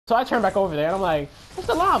So I turn back over there and I'm like, what's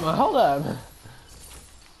the llama? Hold up. Hey,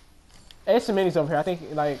 there's some minis over here. I think,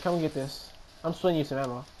 like, come get this. I'm swinging you some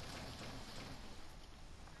ammo.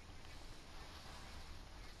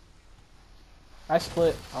 I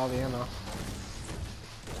split all the ammo.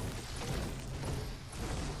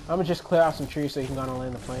 I'm gonna just clear out some trees so you can go on and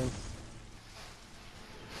land the plane.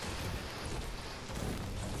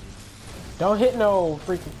 Don't hit no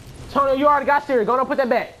freaking... Tony, you already got serious. Go on, put that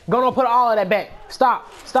back. Go on, put all of that back. Stop.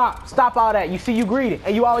 Stop. Stop all that. You see, you greedy.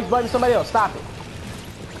 And you always blame somebody else. Stop it.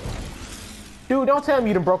 Dude, don't tell me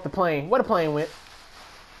you done broke the plane. Where the plane went?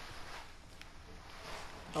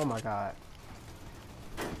 Oh my god.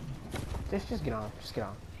 Just get on. Just get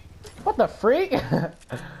on. What the freak?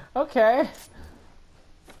 Okay.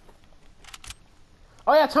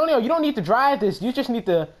 Oh yeah, Tonio, you don't need to drive this. You just need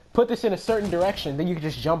to put this in a certain direction. Then you can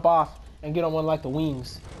just jump off and get on one like the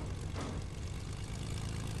wings.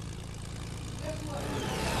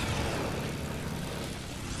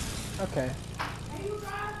 Okay.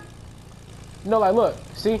 No, like, look,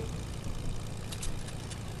 see?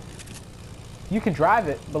 You can drive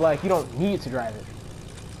it, but like, you don't need to drive it.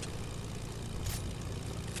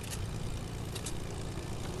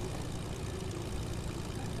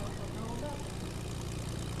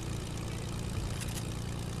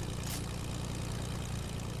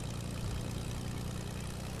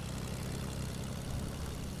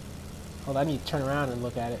 Hold on, I need to turn around and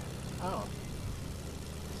look at it. Oh.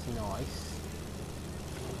 It's nice.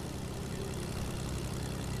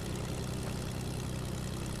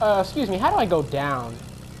 Excuse me, how do I go down?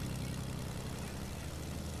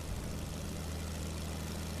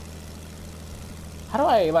 How do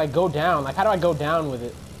I, like, go down? Like, how do I go down with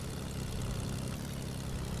it?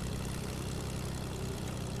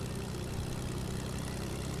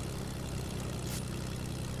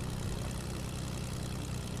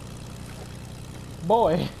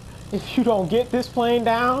 Boy, if you don't get this plane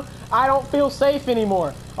down, I don't feel safe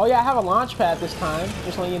anymore. Oh yeah, I have a launch pad this time.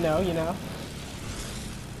 Just letting you know,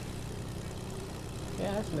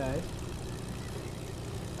 Yeah, that's nice.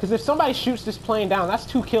 Because if somebody shoots this plane down, that's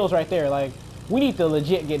 2 kills right there. Like, we need to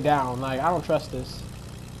legit get down. Like, I don't trust this.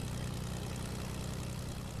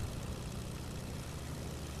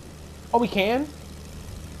 Oh, we can?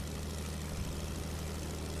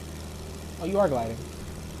 Oh, you are gliding.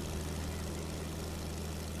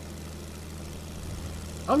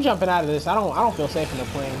 I'm jumping out of this. I don't feel safe in the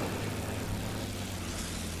plane.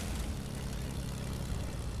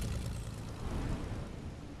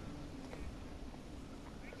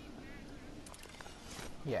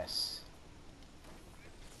 Yes.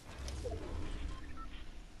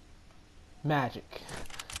 Magic.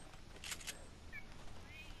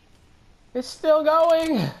 It's still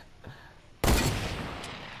going.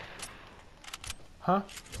 Huh?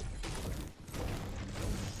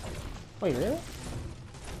 Wait, really?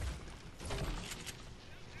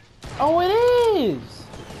 Oh, it is!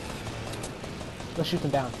 Let's shoot them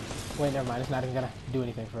down. Wait, never mind. It's not even gonna do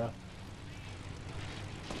anything for real.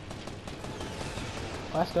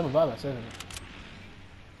 Oh, that's still above us, isn't it?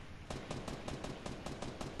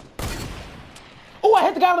 Oh, I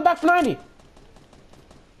hit the guy on the back for 90!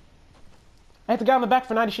 I hit the guy on the back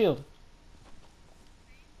for 90 shield.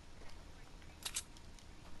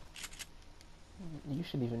 You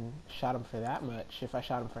should even shot him for that much if I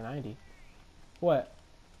shot him for 90. What?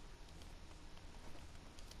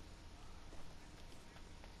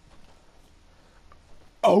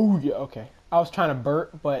 Oh, yeah, okay. I was trying to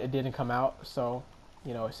burp, but it didn't come out, so,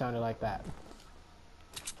 you know, it sounded like that.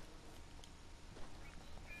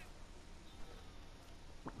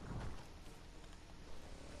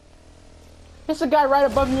 It's a guy right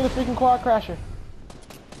above you with a freaking quad crasher.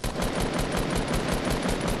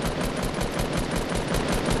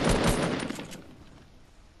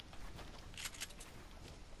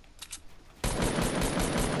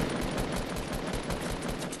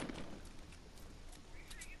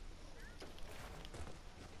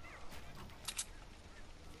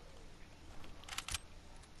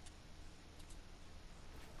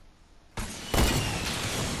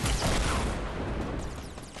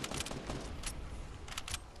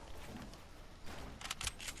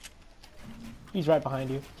 He's right behind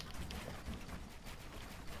you.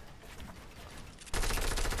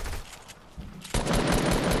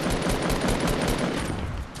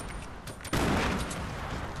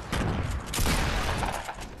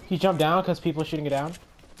 He jumped down because people are shooting it down.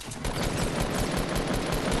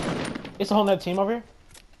 It's a whole nother team over here.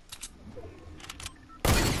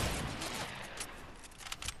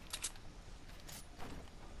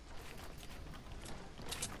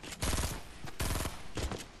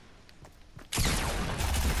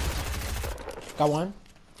 Got one.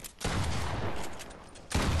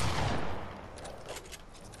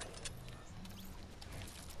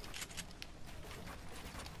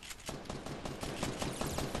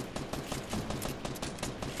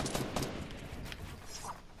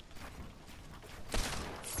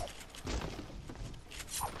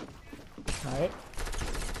 Alright.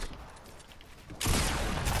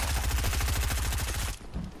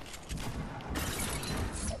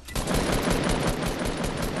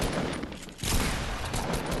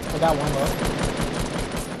 I got one low.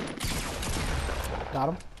 Got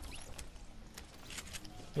him.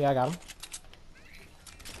 Yeah, I got him.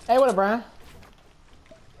 Hey, what up, Brian?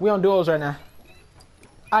 We on duos right now.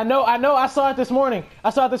 I know, I saw it this morning. I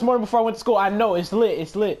saw it this morning before I went to school. I know, it's lit,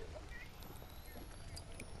 it's lit.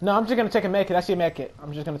 No, I'm just gonna take a med kit. I see a med kit.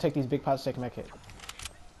 I'm just gonna take these big pots to take a med kit.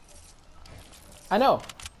 I know.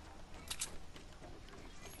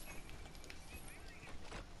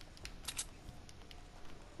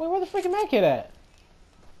 Wait, where the freaking med kit at?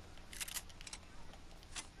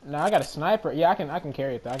 No, I got a sniper. Yeah, I can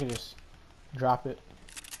carry it though. I can just drop it.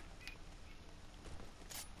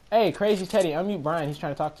 Hey, Crazy Teddy, unmute Brian. He's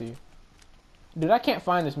trying to talk to you. Dude, I can't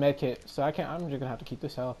find this med kit, so I'm just gonna have to keep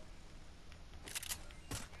this health.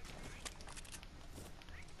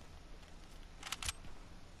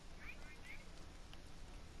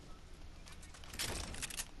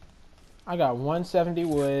 I got 170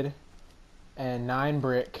 wood and 9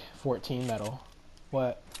 brick, 14 metal.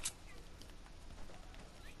 What?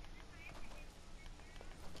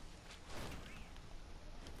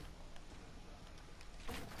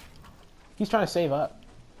 He's trying to save up.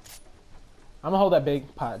 I'm gonna hold that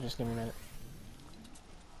big pot. Just give me a minute.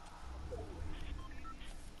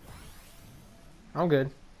 I'm good.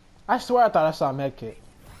 I swear I thought I saw a med kit.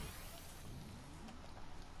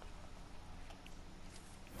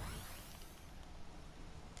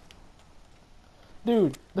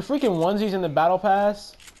 Dude, the freaking onesies in the battle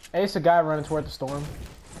pass. Hey, it's a guy running toward the storm.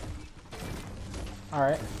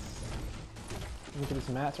 Alright. Look at these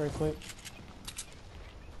mats right quick.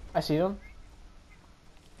 I see them.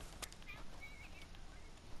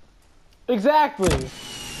 Exactly!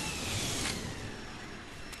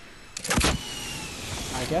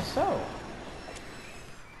 I guess so.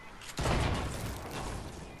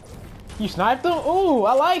 You sniped them? Ooh,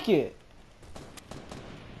 I like it!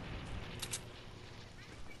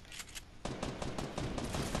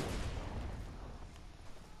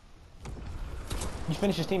 You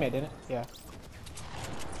finished his teammate, didn't it? Yeah.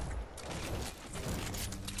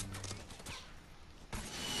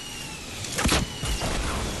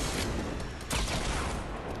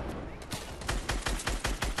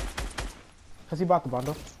 Has he bought the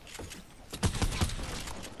bundle?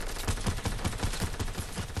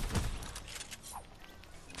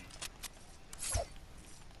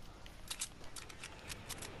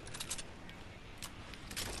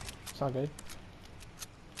 It's all good.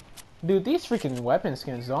 Dude, these freaking weapon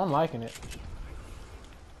skins, though, I'm liking it.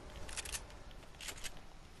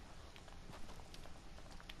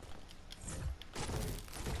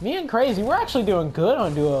 Me and Crazy, we're actually doing good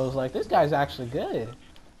on duos. Like, this guy's actually good.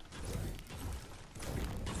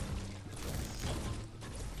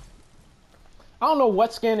 I don't know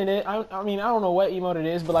what skin it is. I mean, I don't know what emote it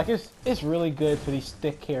is, but like, it's really good for these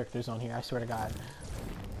thick characters on here. I swear to God.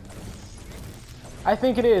 I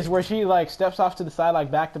think it is where she like steps off to the side, like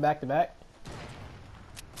back to back to back.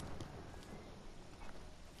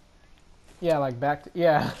 Yeah, like back to,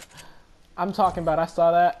 yeah. I'm talking about, I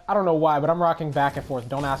saw that. I don't know why, but I'm rocking back and forth.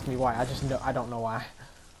 Don't ask me why. I just know, I don't know why.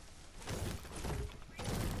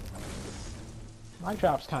 My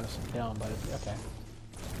drop's kind of dumb, but it's okay.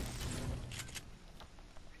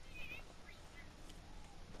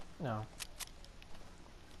 No.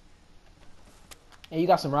 Hey, you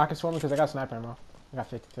got some rockets for me? Because I got sniper ammo. I got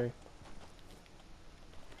 53.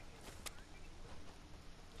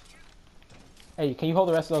 Hey, can you hold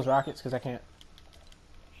the rest of those rockets? Because I can't.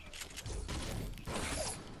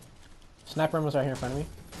 Sniper ammo's right here in front of me.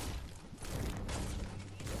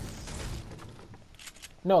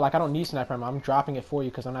 No, like I don't need sniper ammo. I'm dropping it for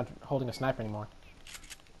you because I'm not holding a sniper anymore.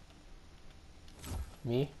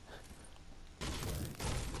 Me?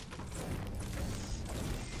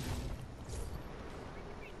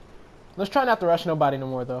 Let's try not to rush nobody no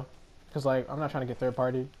more though. Because like, I'm not trying to get third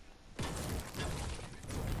party.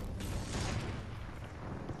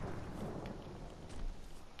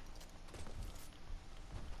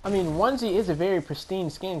 I mean, onesie is a very pristine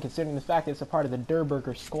skin considering the fact that it's a part of the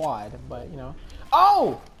Durburger squad, but you know.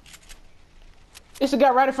 Oh! It's a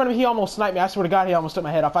guy right in front of me. He almost sniped me. I swear to God, he almost took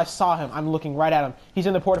my head off. I saw him. I'm looking right at him. He's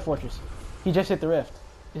in the Porta Fortress. He just hit the rift.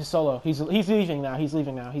 He's solo. He's leaving now. He's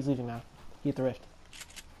leaving now. He's leaving now. He hit the rift.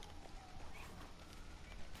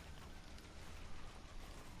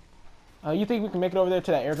 You think we can make it over there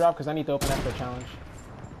to that airdrop? Because I need to open that for a challenge.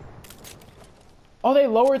 Oh, they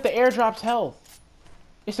lowered the airdrop's health.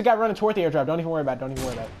 It's the guy running toward the airdrop. Don't even worry about it. Don't even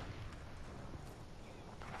worry about it.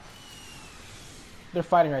 They're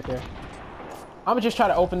fighting right there. I'm gonna just try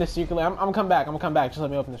to open this secretly. I'm gonna come back. I'm gonna come back. Just let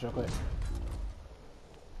me open this real quick.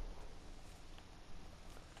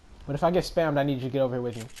 But if I get spammed, I need you to get over here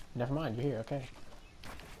with me. Never mind, you're here. Okay.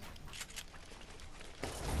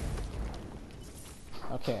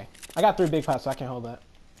 Okay. I got 3 big pots, so I can't hold that.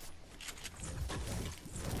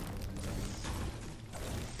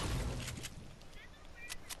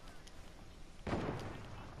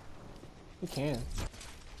 You can.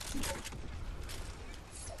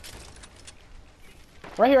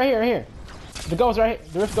 Right here, right here, right here. The gold's right here.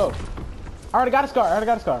 The rift gold. I already got a scar. I already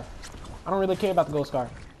got a scar. I don't really care about the gold scar.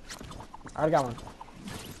 I already got one.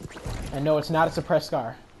 And no, it's not a suppressed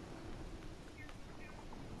scar.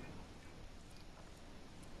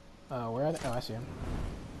 Where are they? Oh, I see him.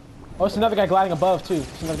 Oh, it's another guy gliding above, too.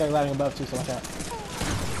 It's another guy gliding above, too, so watch out.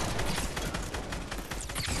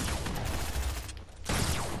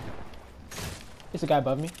 It's a guy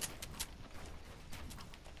above me.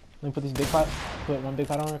 Let me put these big pot. Put one big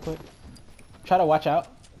pot on real quick. Try to watch out.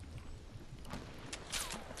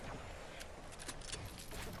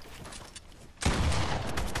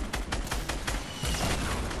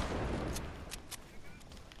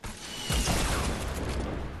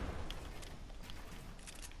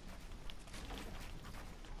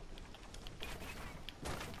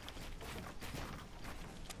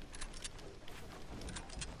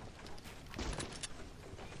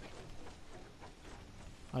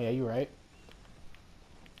 Oh yeah, you're right.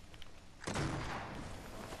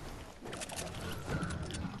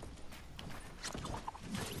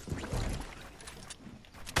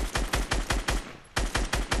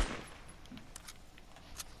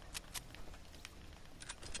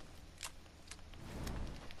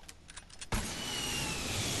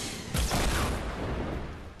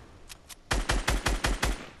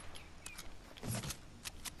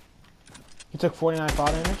 He took 49 fall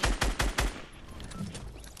damage.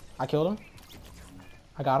 I killed him.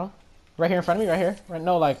 I got him. Right here in front of me, right here. Right,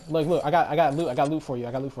 no, like, look, I got loot. I got loot for you.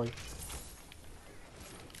 I got loot for you.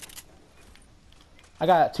 I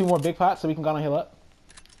got 2 more big pots so we can go on and heal up.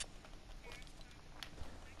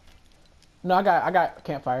 No, I got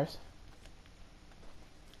campfires.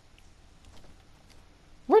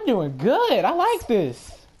 We're doing good. I like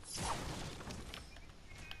this.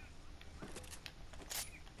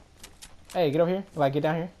 Hey, get over here. Like, get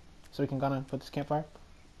down here so we can go on and put this campfire.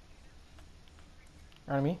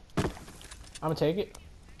 On me. I'm gonna take it.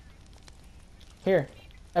 Here.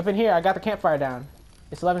 Up in here, I got the campfire down.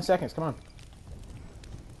 It's 11 seconds. Come on.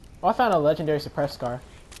 Oh, I found a legendary suppressed scar.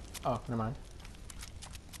 Oh, never mind.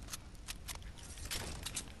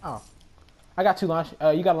 Oh. I got 2 launch.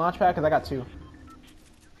 You got a launch pad? Because I got 2.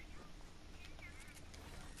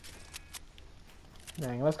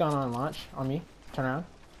 Dang, let's go on and launch. On me. Turn around.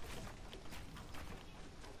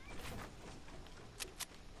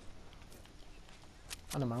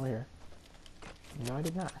 Oh, no, we're here. No, I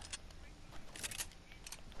did not.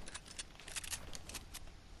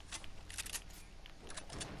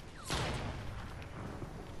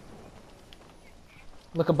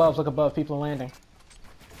 Look above, look above. People are landing.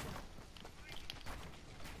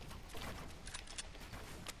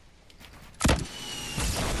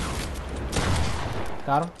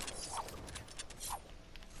 Got him.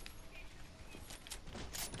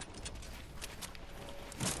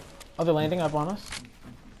 Oh, they're landing up on us.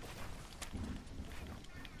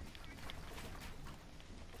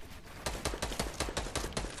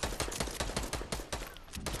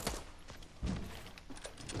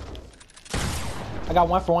 I got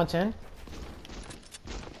 1 for 110.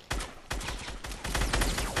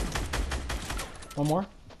 One more.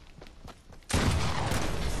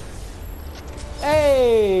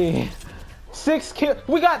 Hey! 6 kills.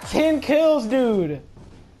 We got 10 kills, dude.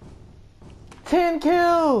 10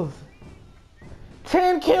 kills.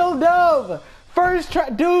 10 kill dub. First try.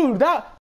 Dude, that